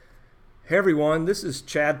Hey everyone, this is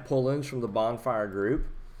Chad Pullins from the Bonfire Group.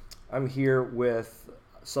 I'm here with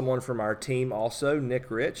someone from our team also, Nick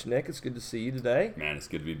Rich. Nick, it's good to see you today. Man, it's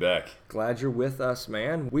good to be back. Glad you're with us,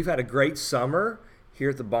 man. We've had a great summer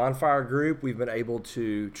here at the Bonfire Group. We've been able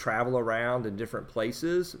to travel around in different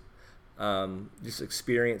places, just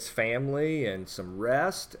experience family and some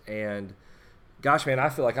rest. And gosh, man, I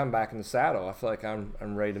feel like I'm back in the saddle. I feel like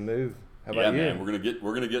I'm ready to move. How about you? Man, we're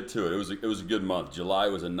gonna get to it. It was a good month. July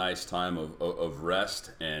was a nice time of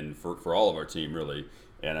rest and for all of our team really,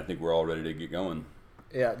 and I think we're all ready to get going.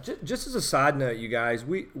 Yeah, just as a side note, you guys,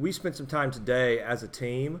 we spent some time today as a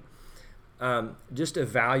team, just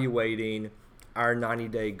evaluating our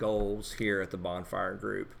 90-day goals here at the Bonfire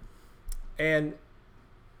Group, and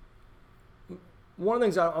one of the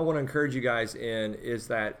things I want to encourage you guys in is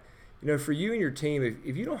that, for you and your team,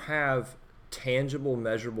 if you don't have tangible,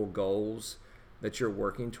 measurable goals that you're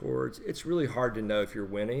working towards, it's really hard to know if you're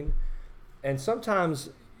winning. And sometimes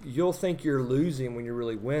you'll think you're losing when you're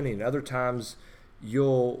really winning. Other times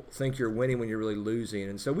you'll think you're winning when you're really losing.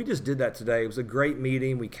 And so we just did that today. It was a great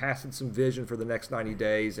meeting. We casted some vision for the next 90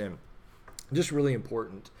 days and just really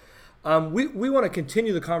important. We want to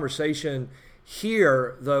continue the conversation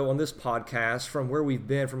here, though, on this podcast from where we've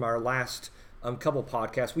been from our last couple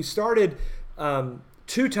podcasts. We started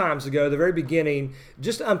 2 times ago, the very beginning,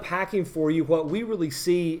 just unpacking for you what we really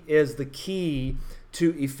see is the key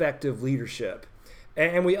to effective leadership.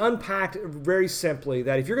 And we unpacked very simply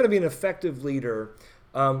that if you're going to be an effective leader,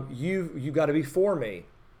 you've got to be for me.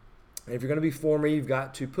 And if you're going to be for me, you've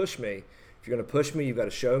got to push me. If you're going to push me, you've got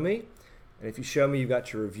to show me. And if you show me, you've got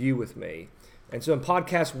to review with me. And so in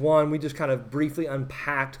podcast 1, we just kind of briefly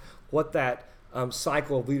unpacked what that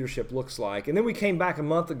cycle of leadership looks like. And then we came back a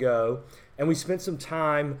month ago and we spent some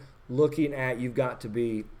time looking at you've got to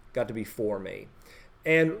be for me.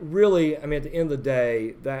 And really, at the end of the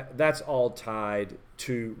day, that's all tied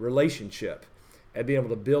to relationship and being able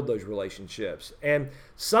to build those relationships. And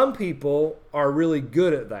some people are really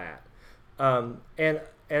good at that. And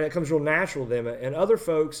it comes real natural to them. And other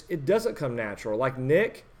folks, it doesn't come natural. Like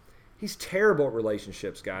Nick, he's terrible at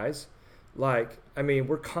relationships, guys.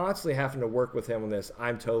 We're constantly having to work with him on this.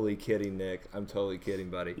 I'm totally kidding, Nick. I'm totally kidding,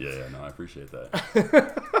 buddy. Yeah, no, I appreciate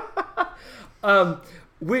that.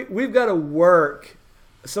 We've got to work.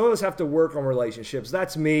 Some of us have to work on relationships.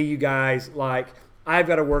 That's me, you guys. I've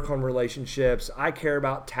got to work on relationships. I care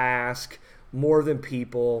about task more than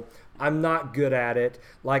people. I'm not good at it.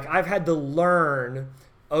 I've had to learn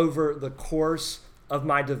over the course of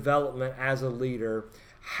my development as a leader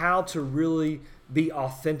how to really be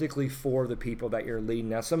authentically for the people that you're leading.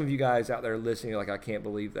 Now, some of you guys out there listening, you're like, I can't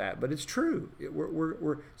believe that. But it's true.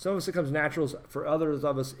 We're some of us, it comes natural. For others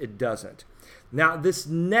of us, it doesn't. Now, this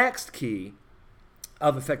next key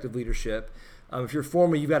of effective leadership, if you're for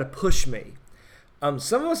me, you've got to push me.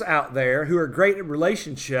 Some of us out there who are great at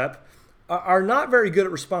relationship are not very good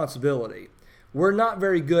at responsibility. We're not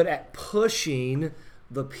very good at pushing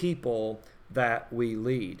the people that we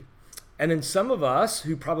lead. And then some of us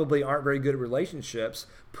who probably aren't very good at relationships,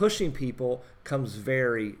 pushing people comes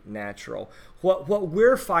very natural. What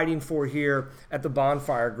we're fighting for here at the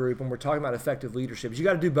Bonfire Group when we're talking about effective leadership is you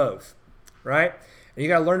got to do both, right? And you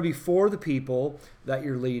got to learn to be for the people that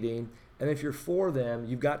you're leading. And if you're for them,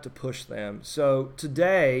 you've got to push them. So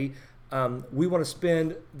today, we want to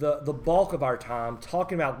spend the bulk of our time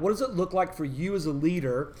talking about what does it look like for you as a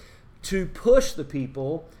leader to push the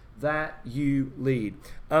people that you lead.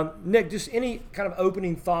 Nick, just any kind of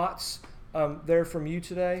opening thoughts there from you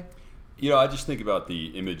today? I just think about the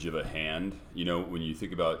image of a hand. When you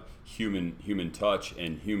think about human touch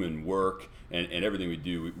and human work and everything we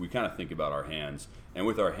do, we kind of think about our hands. And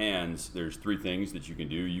with our hands, there's 3 things that you can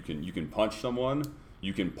do. You can punch someone,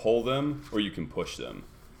 you can pull them, or you can push them.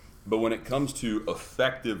 But when it comes to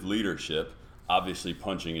effective leadership, obviously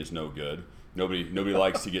punching is no good. Nobody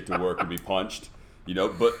likes to get to work and be punched.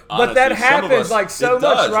 But honestly, that happens so much,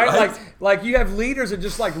 does, right? Like you have leaders that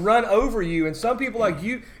just run over you, and some people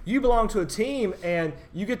you belong to a team and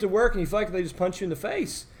you get to work and you feel like they just punch you in the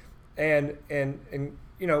face, and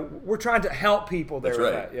we're trying to help people there. That's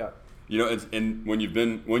right. With that. Yeah. And when you've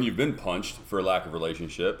been punched for a lack of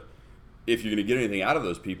relationship, if you're going to get anything out of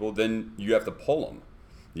those people, then you have to pull them.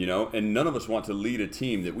 And none of us want to lead a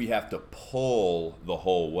team that we have to pull the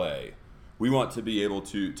whole way. We want to be able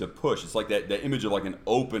to push. It's like that image of an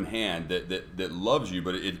open hand that loves you,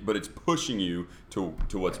 but it's pushing you to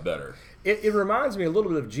what's better. It reminds me a little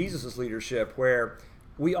bit of Jesus' leadership, where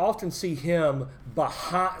we often see him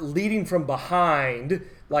leading from behind,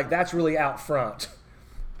 like that's really out front.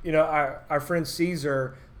 Our friend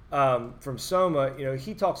Caesar from Soma,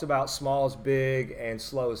 he talks about small is big and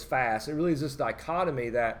slow is fast. It really is this dichotomy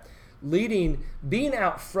that being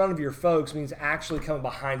out front of your folks means actually coming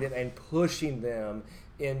behind it and pushing them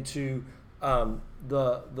into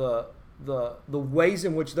the ways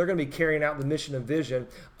in which they're going to be carrying out the mission and vision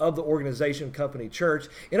of the organization, company, church.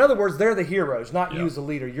 In other words, they're the heroes, not you as the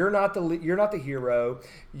leader. You're not the hero.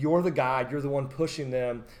 You're the guide. You're the one pushing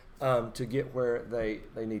them to get where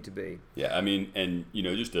they need to be. Yeah, I mean, and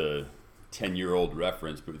just a 10-year-old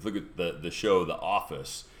reference, but look at the show The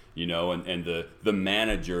Office. And the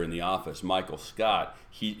manager in the office, Michael Scott,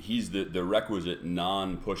 he's the requisite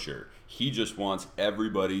non-pusher. He just wants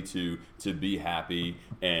everybody to be happy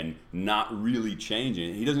and not really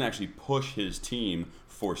changing. He doesn't actually push his team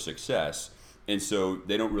for success. And so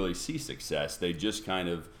they don't really see success. They just kind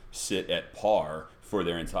of sit at par for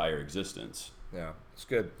their entire existence. Yeah, it's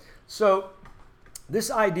good. So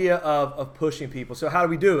this idea of pushing people. So how do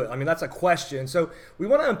we do it? I mean, that's a question. So we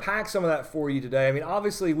want to unpack some of that for you today. I mean,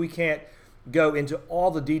 obviously we can't go into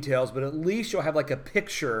all the details, but at least you'll have like a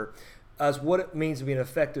picture as what it means to be an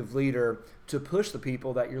effective leader to push the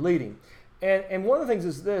people that you're leading. And one of the things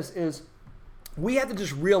is we have to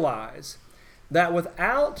just realize that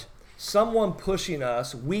without someone pushing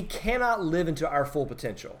us, we cannot live into our full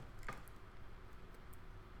potential.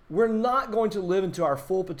 We're not going to live into our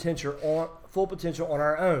full potential on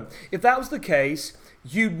our own. If that was the case,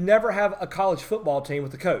 you'd never have a college football team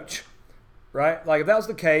with a coach, right? Like if that was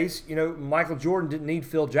the case, Michael Jordan didn't need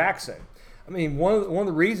Phil Jackson. I mean, one of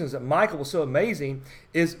the reasons that Michael was so amazing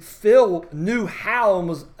is Phil knew how and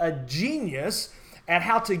was a genius at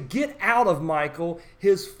how to get out of Michael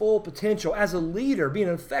his full potential. As a leader, being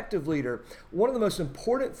an effective leader, one of the most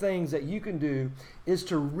important things that you can do is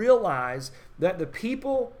to realize that the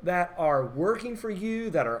people that are working for you,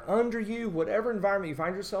 that are under you, whatever environment you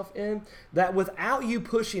find yourself in, that without you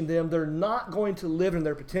pushing them, they're not going to live in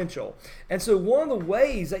their potential. And so one of the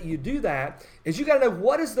ways that you do that is you got to know,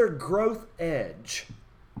 what is their growth edge?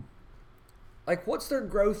 Like, what's their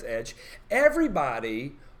growth edge?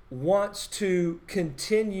 Everybody wants to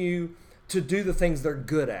continue to do the things they're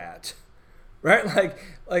good at, right?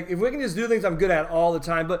 Like if we can just do things I'm good at all the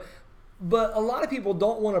time, but a lot of people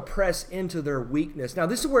don't want to press into their weakness. Now,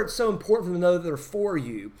 this is where it's so important for them to know that they're for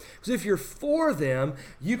you. Because if you're for them,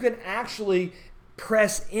 you can actually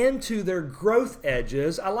press into their growth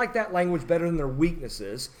edges. I like that language better than their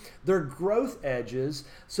weaknesses. Their growth edges,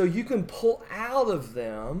 so you can pull out of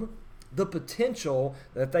them the potential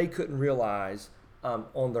that they couldn't realize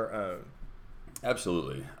on their own.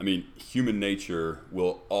 Absolutely. I mean, human nature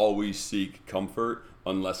will always seek comfort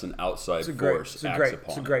unless an outside force acts upon it.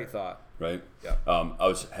 It's a great thought. Right? Yeah. I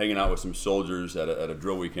was hanging out with some soldiers at a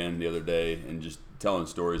drill weekend the other day and just telling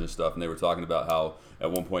stories and stuff, and they were talking about how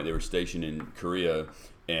at one point they were stationed in Korea,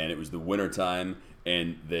 and it was the winter time,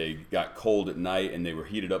 and they got cold at night, and they were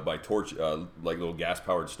heated up by torch, like little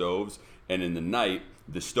gas-powered stoves, and in the night,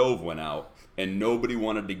 the stove went out, and nobody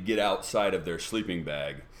wanted to get outside of their sleeping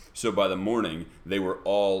bag. So by the morning, they were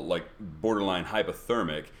all like borderline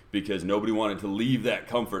hypothermic because nobody wanted to leave that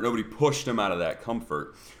comfort. Nobody pushed them out of that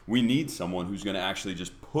comfort. We need someone who's going to actually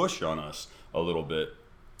just push on us a little bit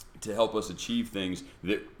to help us achieve things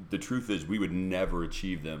that the truth is we would never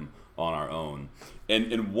achieve them on our own.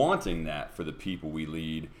 And wanting that for the people we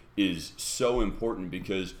lead is so important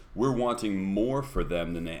because we're wanting more for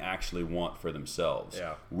them than they actually want for themselves.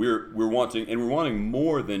 Yeah. We're wanting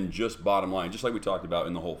more than just bottom line, just like we talked about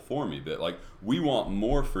in the whole For Me bit. Like, we want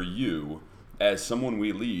more for you as someone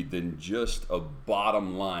we lead than just a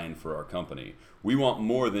bottom line for our company. We want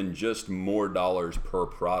more than just more dollars per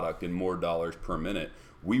product and more dollars per minute.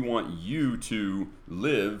 We want you to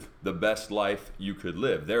live the best life you could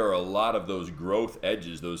live. There are a lot of those growth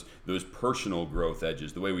edges, those personal growth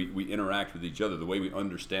edges, the way we interact with each other, the way we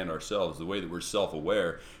understand ourselves, the way that we're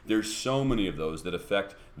self-aware. There's so many of those that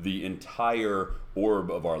affect the entire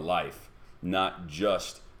orb of our life, not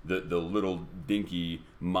just the little dinky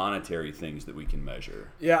monetary things that we can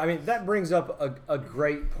measure. Yeah, I mean, that brings up a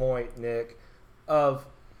great point, Nick,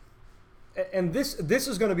 and this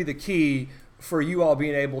is going to be the key for you all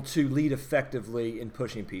being able to lead effectively in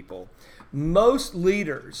pushing people. Most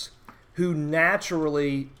leaders who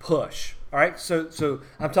naturally push, all right, so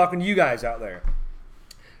I'm talking to you guys out there,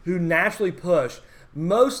 who naturally push,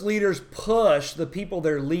 most leaders push the people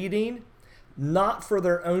they're leading not for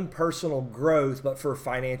their own personal growth, but for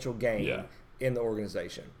financial gain in the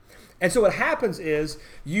organization. And so what happens is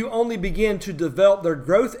you only begin to develop their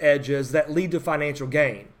growth edges that lead to financial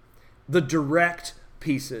gain, the direct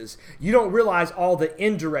pieces. You don't realize all the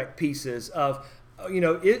indirect pieces of,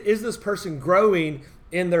 is this person growing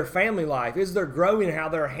in their family life? Is there growing in how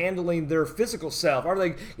they're handling their physical self? Are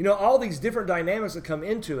they, all these different dynamics that come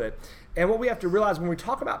into it. And what we have to realize when we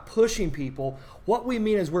talk about pushing people, what we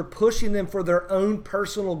mean is we're pushing them for their own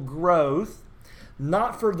personal growth,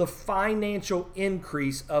 not for the financial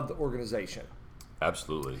increase of the organization.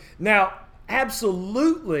 Absolutely. Now,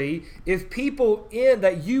 absolutely, if people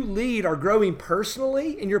that you lead are growing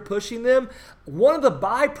personally and you're pushing them, one of the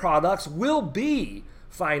byproducts will be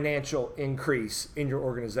financial increase in your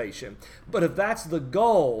organization. But if that's the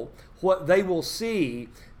goal, what they will see,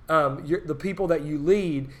 the people that you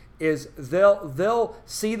lead, is they'll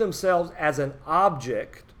see themselves as an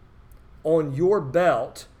object on your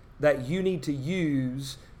belt that you need to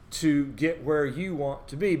use to get where you want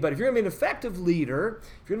to be. But if you're going to be an effective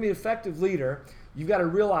leader, you've got to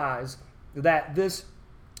realize that this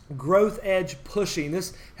growth edge pushing,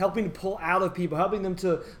 this helping to pull out of people, helping them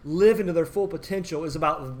to live into their full potential is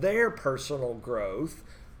about their personal growth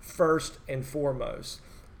first and foremost.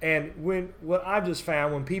 And what I've just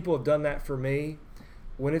found, when people have done that for me,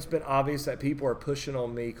 when it's been obvious that people are pushing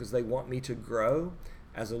on me because they want me to grow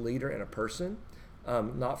as a leader and a person,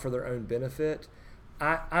 not for their own benefit,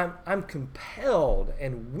 I'm compelled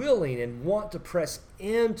and willing and want to press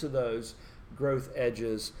into those growth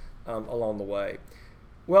edges along the way.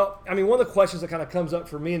 Well, I mean, one of the questions that kind of comes up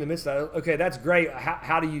for me in the midst of that, okay, that's great.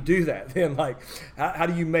 How do you do that then? Like, how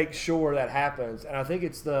do you make sure that happens? And I think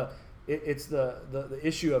it's the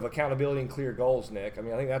issue of accountability and clear goals, Nick. I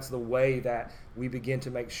mean, I think that's the way that we begin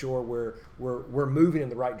to make sure we're moving in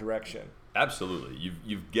the right direction. Absolutely.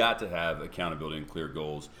 You've got to have accountability and clear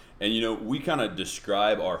goals. And, we kind of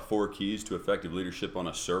describe our 4 keys to effective leadership on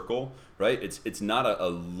a circle, right? It's not a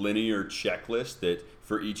linear checklist that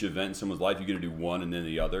for each event in someone's life, you're going to do one and then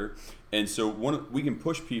the other. And so we can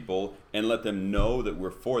push people and let them know that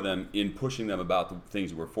we're for them in pushing them about the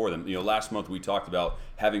things that we're for them. Last month we talked about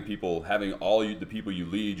having all the people you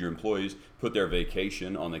lead, your employees, put their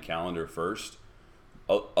vacation on the calendar first.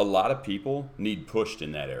 A lot of people need pushed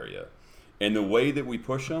in that area. And the way that we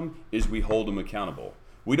push them is we hold them accountable.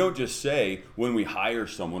 We don't just say when we hire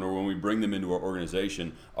someone or when we bring them into our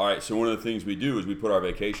organization, all right, so one of the things we do is we put our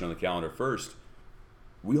vacation on the calendar first.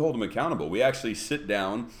 We hold them accountable. We actually sit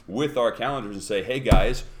down with our calendars and say, hey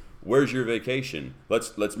guys, where's your vacation?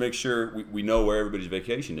 Let's make sure we know where everybody's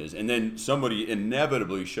vacation is. And then somebody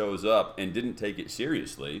inevitably shows up and didn't take it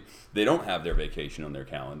seriously. They don't have their vacation on their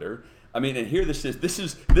calendar. I mean, and here this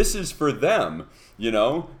is for them.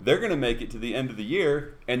 They're going to make it to the end of the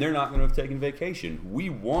year and they're not going to have taken vacation. We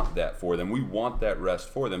want that for them. We want that rest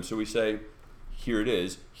for them. So we say, here it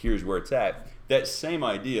is. Here's where it's at. That same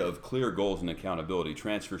idea of clear goals and accountability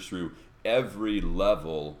transfers through every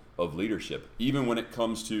level of leadership, even when it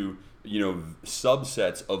comes to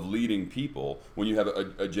subsets of leading people. When you have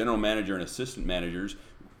a general manager and assistant managers,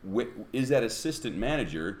 is that assistant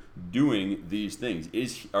manager doing these things?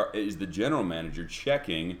 Is the general manager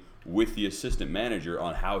checking with the assistant manager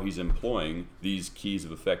on how he's employing these keys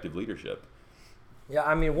of effective leadership? Yeah,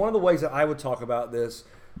 I mean, one of the ways that I would talk about this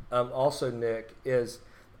also, Nick, is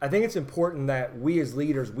I think it's important that we as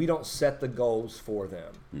leaders, we don't set the goals for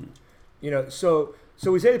them. So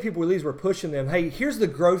we say to people we lead, we're pushing them, hey, here's the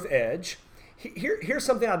growth edge. Here's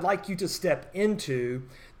something I'd like you to step into.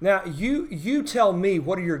 Now, you tell me,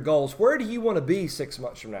 what are your goals? Where do you want to be 6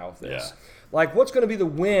 months from now with this? Yeah. Like, what's going to be the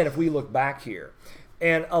win if we look back here?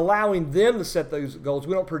 And allowing them to set those goals.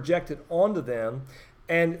 We don't project it onto them.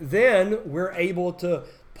 And then we're able to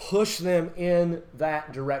push them in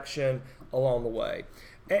that direction along the way.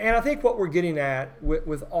 And I think what we're getting at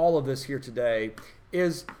with all of this here today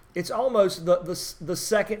is it's almost the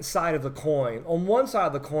second side of the coin. On one side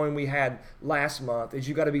of the coin we had last month is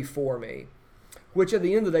you got to be for me, which at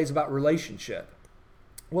the end of the day is about relationship.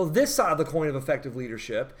 Well, this side of the coin of effective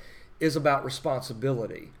leadership is about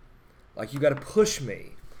responsibility. Like, you got to push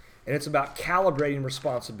me, and it's about calibrating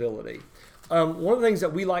responsibility. One of the things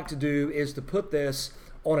that we like to do is to put this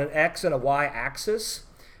on an X and a Y axis,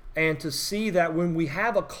 and to see that when we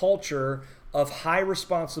have a culture of high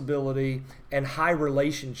responsibility and high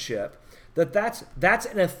relationship, that's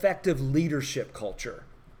an effective leadership culture.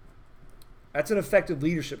 That's an effective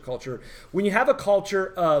leadership culture. When you have a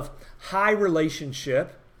culture of high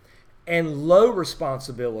relationship and low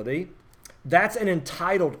responsibility, that's an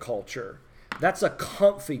entitled culture. That's a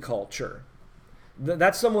comfy culture.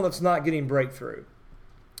 That's someone that's not getting breakthrough.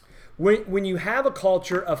 When you have a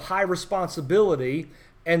culture of high responsibility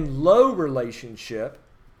and low relationship,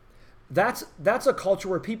 that's a culture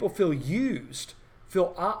where people feel used,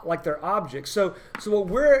 feel like they're objects. So what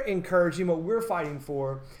we're encouraging, what we're fighting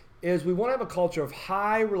for, is we want to have a culture of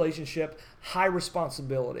high relationship, high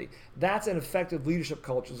responsibility. That's an effective leadership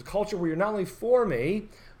culture. It's a culture where you're not only for me,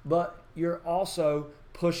 but you're also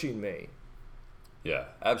pushing me. Yeah,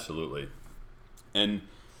 absolutely. And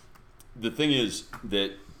the thing is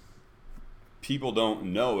that people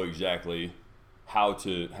don't know exactly how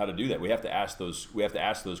to do that. We have to ask those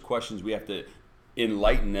questions. We have to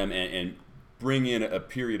enlighten them and bring in a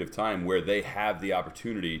period of time where they have the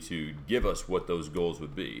opportunity to give us what those goals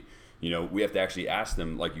would be. We have to actually ask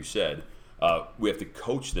them, like you said, we have to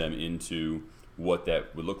coach them into what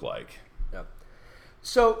that would look like. Yep.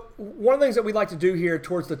 So one of the things that we'd like to do here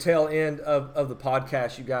towards the tail end of the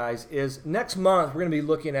podcast, you guys, is next month we're going to be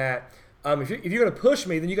looking at, if you're going to push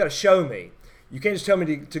me, then you got to show me. You can't just tell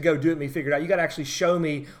me to go do it and me figure it out. You got to actually show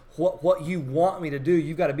me what you want me to do.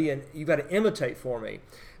 You've got to imitate for me.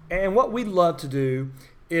 And what we'd love to do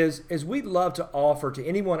is we'd love to offer to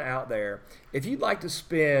anyone out there, if you'd like to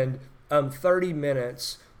spend 30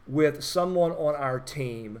 minutes with someone on our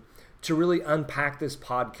team to really unpack this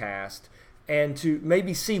podcast and to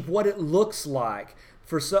maybe see what it looks like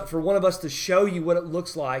for one of us to show you what it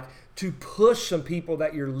looks like to push some people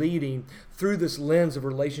that you're leading through this lens of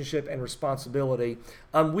relationship and responsibility.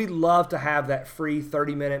 We'd love to have that free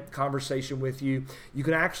 30-minute conversation with you. You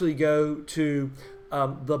can actually go to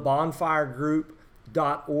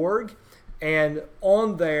thebonfiregroup.org, and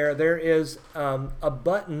on there is a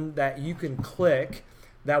button that you can click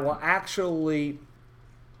that will actually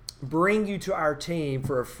bring you to our team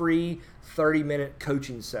for a free 30-minute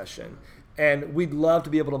coaching session. And we'd love to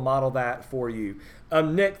be able to model that for you.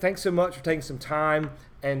 Nick, thanks so much for taking some time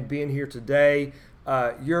and being here today.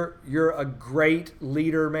 You're a great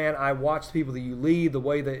leader, man. I watch the people that you lead, the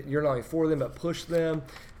way that you're not only for them but push them.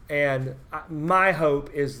 And my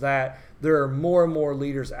hope is that there are more and more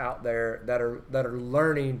leaders out there that are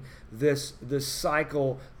learning this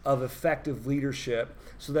cycle of effective leadership,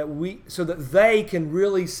 so that they can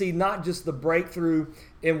really see not just the breakthrough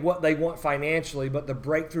in what they want financially, but the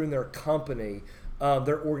breakthrough in their company,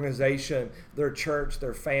 their organization, their church,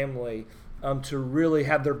 their family, to really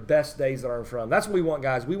have their best days that are in front of them. That's what we want,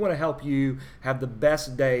 guys. We want to help you have the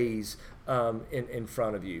best days in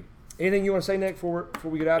front of you. Anything you want to say, Nick, before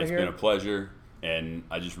we get out of here? It's been a pleasure, and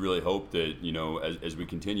I just really hope that, as we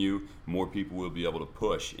continue, more people will be able to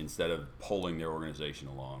push instead of pulling their organization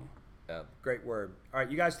along. Great word. All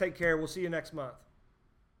right, you guys take care. We'll see you next month.